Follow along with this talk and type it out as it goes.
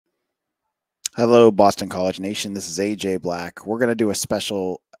Hello, Boston College Nation. This is AJ Black. We're going to do a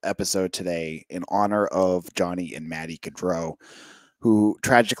special episode today in honor of Johnny and Matty Gaudreau, who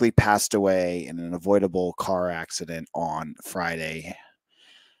tragically passed away in an avoidable car accident on Friday.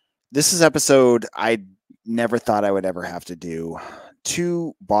 This is episode I never thought I would ever have to do.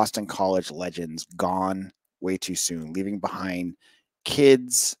 Two Boston College legends gone way too soon, leaving behind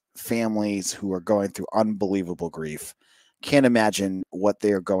kids, families who are going through unbelievable grief. Can't imagine what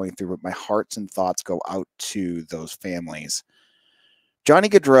they are going through, but my hearts and thoughts go out to those families. Johnny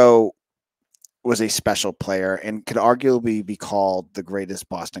Gaudreau was a special player and could arguably be called the greatest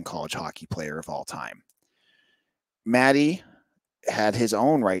Boston College hockey player of all time. Matty had his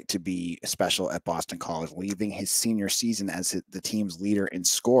own right to be special at Boston College, leaving his senior season as the team's leader in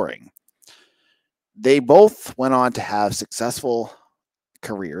scoring. They both went on to have successful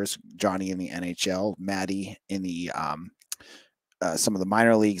careers, Johnny in the NHL, Matty in the some of the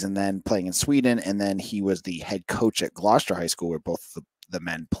minor leagues, and then playing in Sweden. And then he was the head coach at Gloucester High School, where both the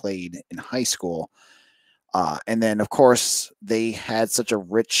men played in high school. And then, of course, they had such a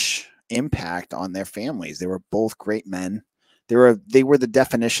rich impact on their families. They were both great men. They were the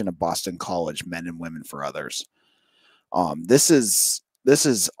definition of Boston College men and women for others. This is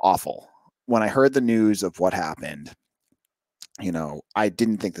awful. When I heard the news of what happened, I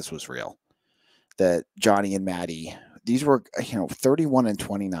didn't think this was real. That Johnny and Matty, these were 31 and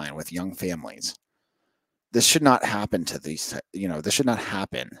 29 with young families. This should not happen to these. This should not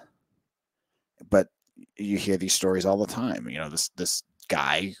happen. But you hear these stories all the time. This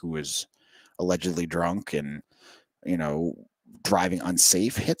guy who was allegedly drunk and driving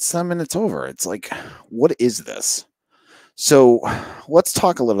unsafe hits them and it's over. It's like, what is this? So let's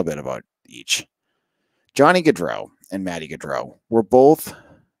talk a little bit about each. Johnny Gaudreau and Matty Gaudreau were both,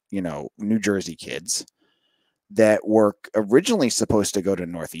 New Jersey kids that were originally supposed to go to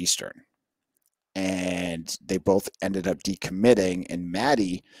Northeastern. And they both ended up decommitting, and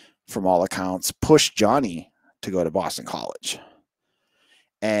Matty, from all accounts, pushed Johnny to go to Boston College.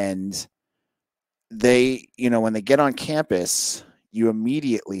 And they, when they get on campus, you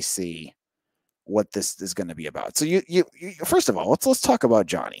immediately see what this is going to be about. So you first of all, let's talk about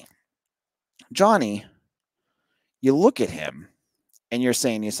Johnny. Johnny, you look at him and you're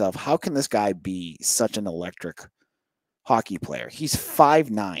saying to yourself, how can this guy be such an electric hockey player? He's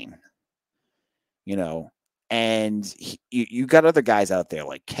 5'9", and you got other guys out there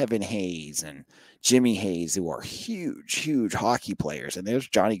like Kevin Hayes and Jimmy Hayes who are huge hockey players. And there's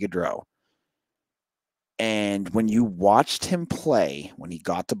Johnny Gaudreau. And when you watched him play, when he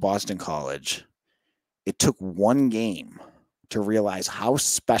got to Boston College, it took one game to realize how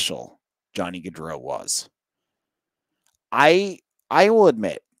special Johnny Gaudreau was. I will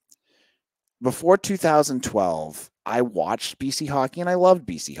admit, before 2012, I watched BC hockey and I loved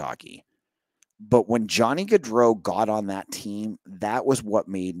BC hockey. But when Johnny Gaudreau got on that team, that was what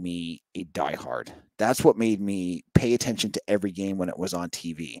made me a diehard. That's what made me pay attention to every game when it was on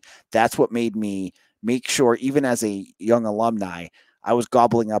TV. That's what made me make sure, even as a young alumni, I was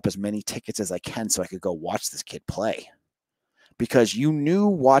gobbling up as many tickets as I can so I could go watch this kid play. Because you knew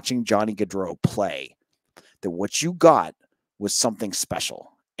watching Johnny Gaudreau play that what you got was something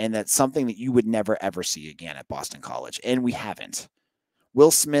special. And that's something that you would never, ever see again at Boston College. And we haven't. Will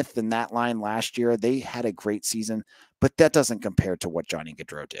Smith and that line last year, they had a great season, but that doesn't compare to what Johnny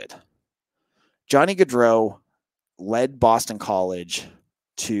Gaudreau did. Johnny Gaudreau led Boston College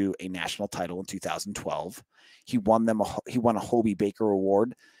to a national title in 2012. He won a Hobie Baker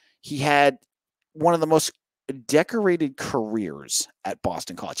Award. He had one of the most decorated careers at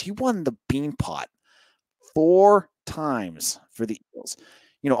Boston College. He won the Beanpot 4 times for the Eagles.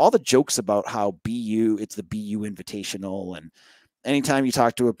 All the jokes about how it's the BU Invitational, and anytime you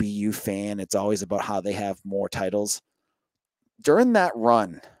talk to a BU fan, it's always about how they have more titles. During that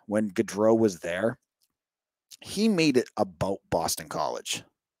run, when Gaudreau was there, he made it about Boston College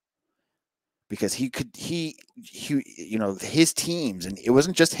because his teams, and it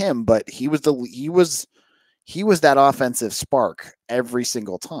wasn't just him, but he was that offensive spark every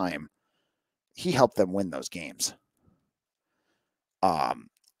single time. He helped them win those games.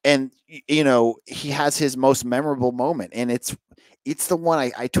 And he has his most memorable moment, and it's the one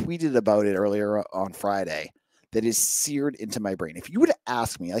I tweeted about it earlier on Friday that is seared into my brain. If you would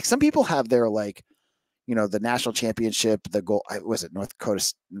ask me, like, some people have their, the national championship, the goal, was it North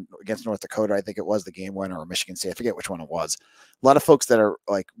Dakota against North Dakota? I think it was the game winner, or Michigan State. I forget which one it was. A lot of folks that are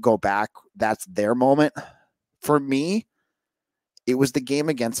go back, that's their moment. For me, it was the game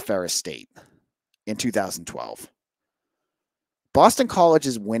against Ferris State in 2012. Boston College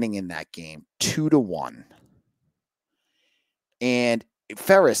is winning in that game 2-1. And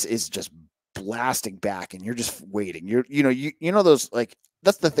Ferris is just blasting back, and you're just waiting. You know those, like,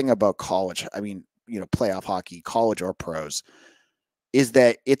 that's the thing about college. I mean, playoff hockey, college or pros, is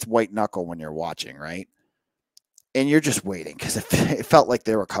that it's white knuckle when you're watching, right? And you're just waiting because it felt like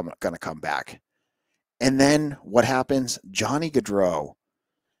they were going to come back. And then what happens? Johnny Gaudreau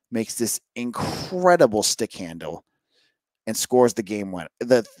makes this incredible stick handle and scores the game win.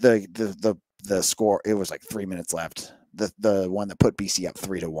 The score, it was like 3 minutes left. The one that put BC up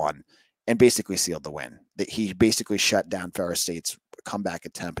 3-1 and basically sealed the win. That he basically shut down Ferris State's comeback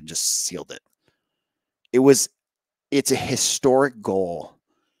attempt and just sealed it. It's a historic goal.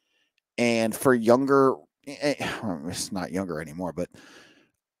 And for younger, it's not younger anymore, but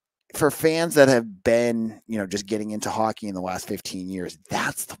for fans that have been, just getting into hockey in the last 15 years,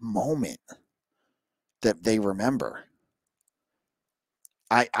 that's the moment that they remember.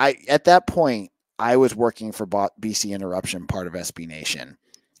 I at that point, I was working for BC Interruption, part of SB Nation,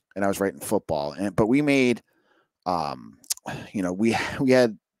 and I was writing football. But we made, we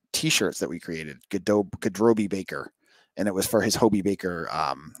had T-shirts that we created, Gaudreau Baker, and it was for his Hobie Baker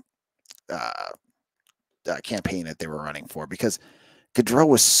campaign that they were running for, because Gaudreau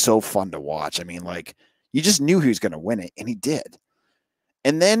was so fun to watch. I mean, like, you just knew he was going to win it, and he did.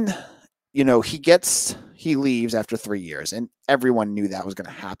 And then, he leaves after 3 years, and everyone knew that was going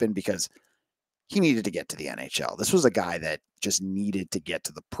to happen because he needed to get to the NHL. This was a guy that just needed to get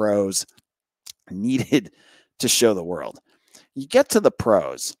to the pros, needed to show the world. You get to the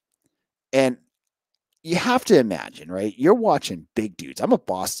pros, and you have to imagine, right? You're watching big dudes. I'm a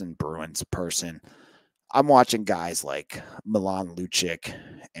Boston Bruins person. I'm watching guys like Milan Lucic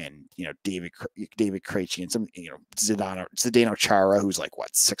and, David Krejci and some, Zdeno Chara, who's like,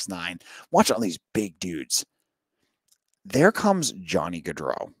 6'9". Watching all these big dudes. There comes Johnny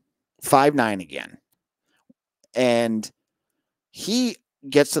Gaudreau, 5'9" again. And he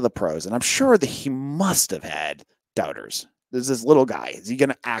gets to the pros, and I'm sure that he must have had doubters. There's this little guy. Is he going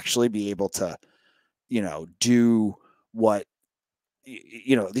to actually be able to, do what,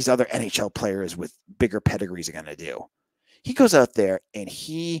 these other NHL players with bigger pedigrees are going to do? He goes out there and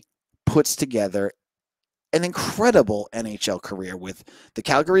he puts together an incredible NHL career with the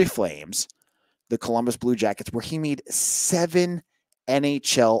Calgary Flames, the Columbus Blue Jackets, where he made 7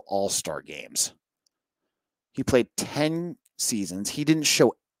 NHL All-Star games. He played 10 seasons. He didn't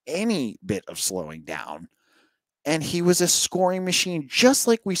show any bit of slowing down. And he was a scoring machine, just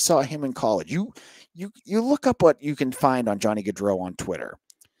like we saw him in college. You look up what you can find on Johnny Gaudreau on Twitter,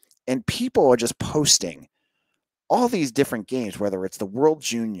 and people are just posting all these different games, whether it's the World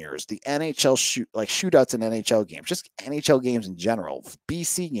Juniors, the NHL shootouts in NHL games, just NHL games in general,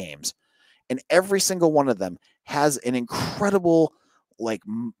 BC games, and every single one of them has an incredible,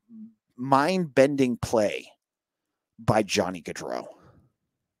 mind-bending play by Johnny Gaudreau.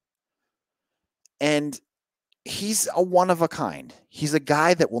 And he's a one of a kind. He's a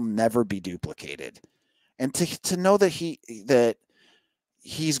guy that will never be duplicated. And to know that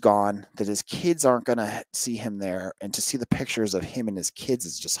he's gone, that his kids aren't going to see him there, and to see the pictures of him and his kids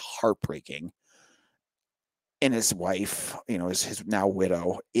is just heartbreaking. And his wife, his now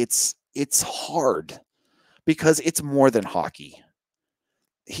widow, it's hard because it's more than hockey.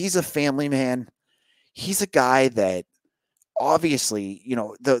 He's a family man. He's a guy that, obviously,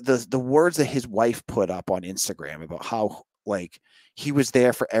 the words that his wife put up on Instagram about how, he was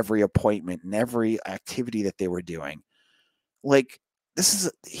there for every appointment and every activity that they were doing.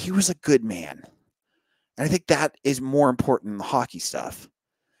 He was a good man. And I think that is more important than the hockey stuff,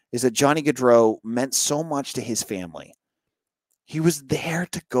 is that Johnny Gaudreau meant so much to his family. He was there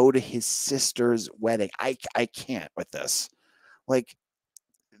to go to his sister's wedding. I can't with this.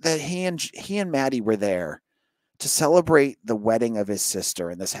 That he and Matty were there to celebrate the wedding of his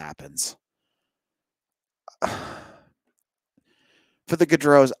sister, and this happens. For the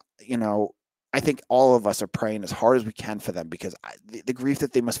Gaudreaus, I think all of us are praying as hard as we can for them, because the grief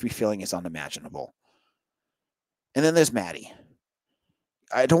that they must be feeling is unimaginable. And then there's Matty.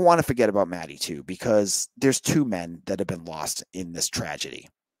 I don't want to forget about Matty too, because there's 2 men that have been lost in this tragedy.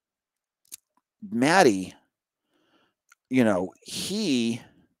 Matty, he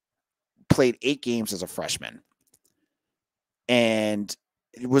played 8 games as a freshman. And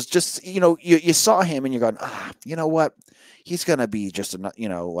it was just, you saw him and you're going, you know what? He's going to be just,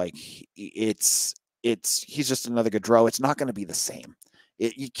 he's just another Gaudreau. It's not going to be the same.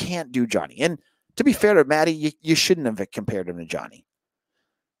 You can't do Johnny. And to be fair to Matty, you shouldn't have compared him to Johnny.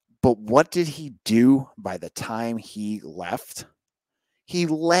 But what did he do by the time he left? He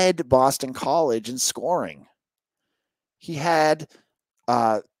led Boston College in scoring. He had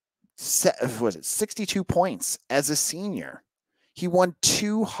 62 points as a senior. He won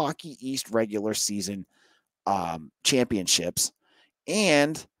 2 Hockey East regular season championships,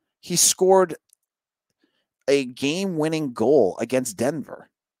 and he scored a game-winning goal against Denver.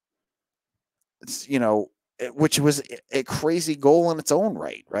 It's, which was a crazy goal in its own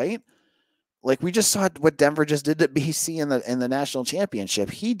right, right? Like, we just saw what Denver just did to BC in the national championship.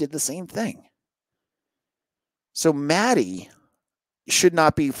 He did the same thing. So Matty should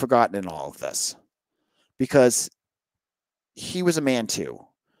not be forgotten in all of this, because he was a man too.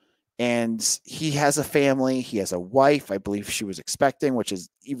 And he has a family. He has a wife. I believe she was expecting, which is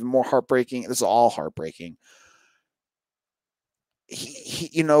even more heartbreaking. This is all heartbreaking.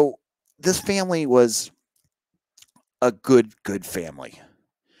 This family was a good family.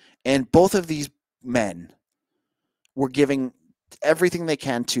 And both of these men were giving everything they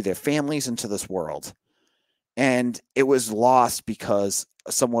can to their families and to this world. And it was lost because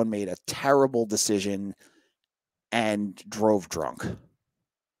someone made a terrible decision and drove drunk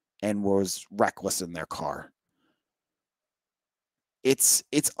and was reckless in their car. It's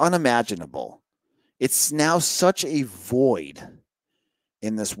unimaginable. It's now such a void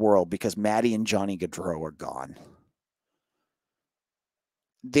in this world because Matty and Johnny Gaudreau are gone.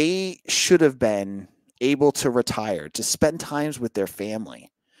 They should have been able to retire, to spend times with their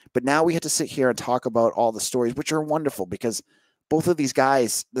family. But now we have to sit here and talk about all the stories, which are wonderful, because both of these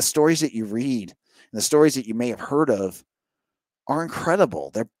guys, the stories that you read and the stories that you may have heard of are incredible.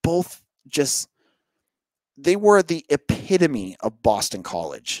 They're both just, they were the epitome of Boston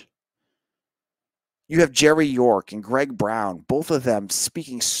College. You have Jerry York and Greg Brown, both of them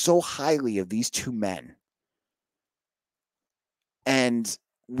speaking so highly of these two men. And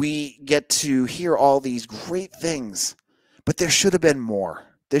we get to hear all these great things, but there should have been more.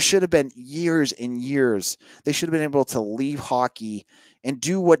 There should have been years and years. They should have been able to leave hockey and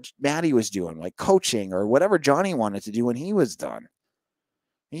do what Matty was doing, like coaching or whatever Johnny wanted to do when he was done.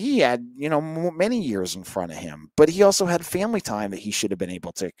 He had, many years in front of him, but he also had family time that he should have been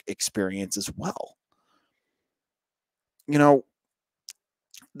able to experience as well. The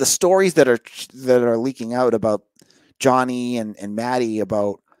stories that are leaking out about Johnny and Matty,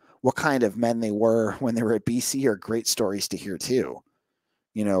 about what kind of men they were when they were at BC, are great stories to hear too.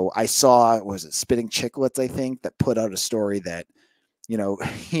 I saw, was it Spitting Chicklets, I think, that put out a story that,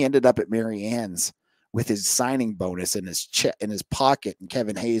 he ended up at Mary Ann's with his signing bonus in his pocket, and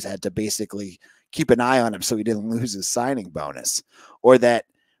Kevin Hayes had to basically keep an eye on him so he didn't lose his signing bonus. Or that,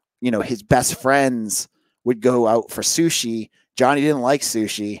 his best friends would go out for sushi. Johnny didn't like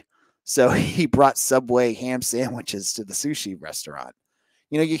sushi, so he brought Subway ham sandwiches to the sushi restaurant.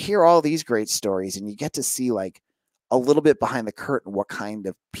 You hear all these great stories, and you get to see like a little bit behind the curtain what kind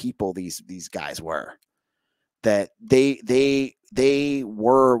of people these guys were. That they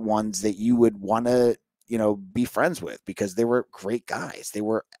were ones that you would want to, be friends with, because they were great guys. They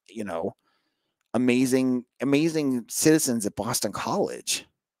were, amazing citizens at Boston College.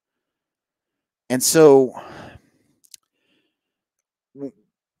 And so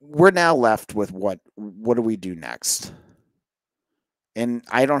we're now left with what do we do next? And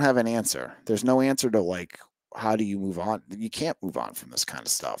I don't have an answer. There's no answer to, like, how do you move on? You can't move on from this kind of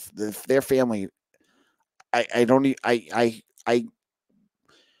stuff. Their family, I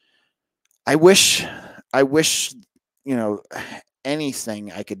wish,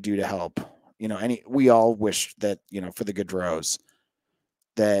 anything I could do to help. We all wish that, for the Gaudreaus,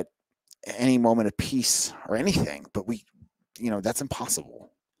 that any moment of peace or anything, but that's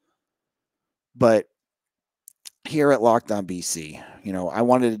impossible. But here at Locked On BC, I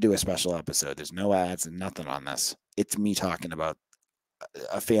wanted to do a special episode. There's no ads and nothing on this. It's me talking about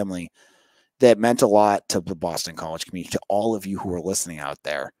a family that meant a lot to the Boston College community, to all of you who are listening out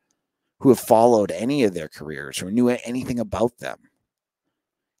there, who have followed any of their careers or knew anything about them.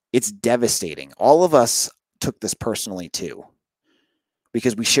 It's devastating. All of us took this personally too,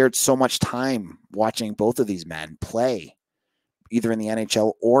 because we shared so much time watching both of these men play, either in the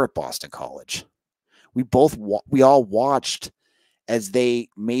NHL or at Boston College. We all watched as they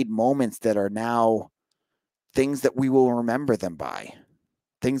made moments that are now things that we will remember them by,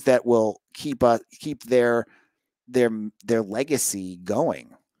 things that will keep their legacy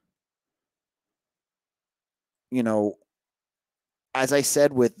going. As I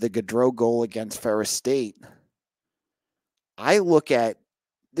said with the Gaudreau goal against Ferris State, I look at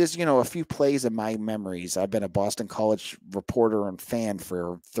there's a few plays in my memories. I've been a Boston College reporter and fan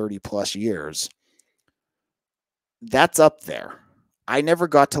for 30 plus years. That's up there. I never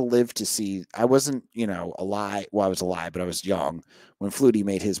got to live to see. I wasn't, alive. Well, I was alive, but I was young when Flutie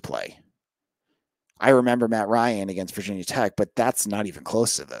made his play. I remember Matt Ryan against Virginia Tech, but that's not even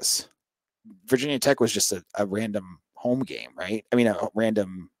close to this. Virginia Tech was just a random home game, right? I mean, a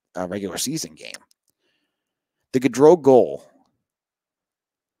random regular season game. The Gaudreau goal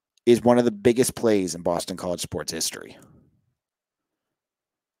is one of the biggest plays in Boston College sports history.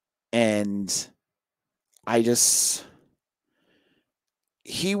 And I just,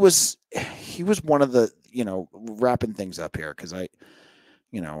 he was one of the, wrapping things up here, because I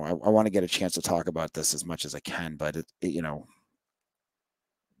want to get a chance to talk about this as much as I can, but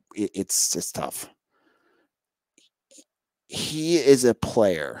it's tough. He is a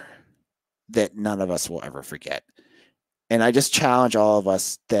player that none of us will ever forget. And I just challenge all of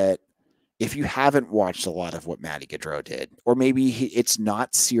us that if you haven't watched a lot of what Matty Gaudreau did, or maybe it's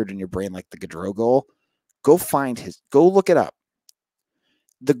not seared in your brain like the Gaudreau goal, go look it up.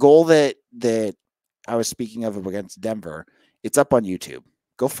 The goal that I was speaking of against Denver, it's up on YouTube.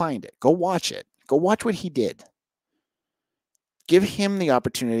 Go find it. Go watch it. Go watch what he did. Give him the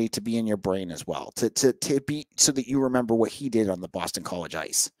opportunity to be in your brain as well, to be, so that you remember what he did on the Boston College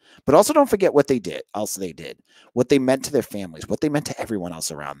ice. But also don't forget what they did. What they meant to their families, what they meant to everyone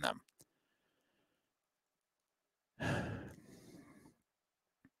else around them.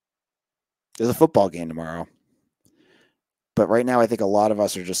 There's a football game tomorrow. But right now, I think a lot of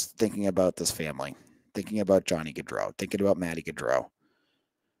us are just thinking about this family, thinking about Johnny Gaudreau, thinking about Matty Gaudreau.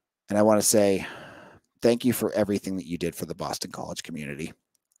 And I want to say thank you for everything that you did for the Boston College community.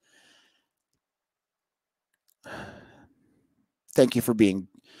 Thank you for being,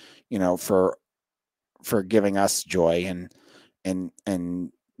 for giving us joy and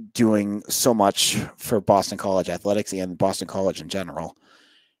doing so much for Boston College athletics and Boston College in general.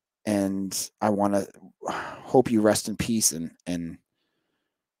 And I want to hope you rest in peace. And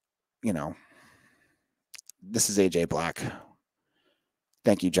this is AJ Black.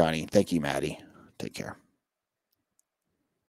 Thank you, Johnny. Thank you, Matty. Take care.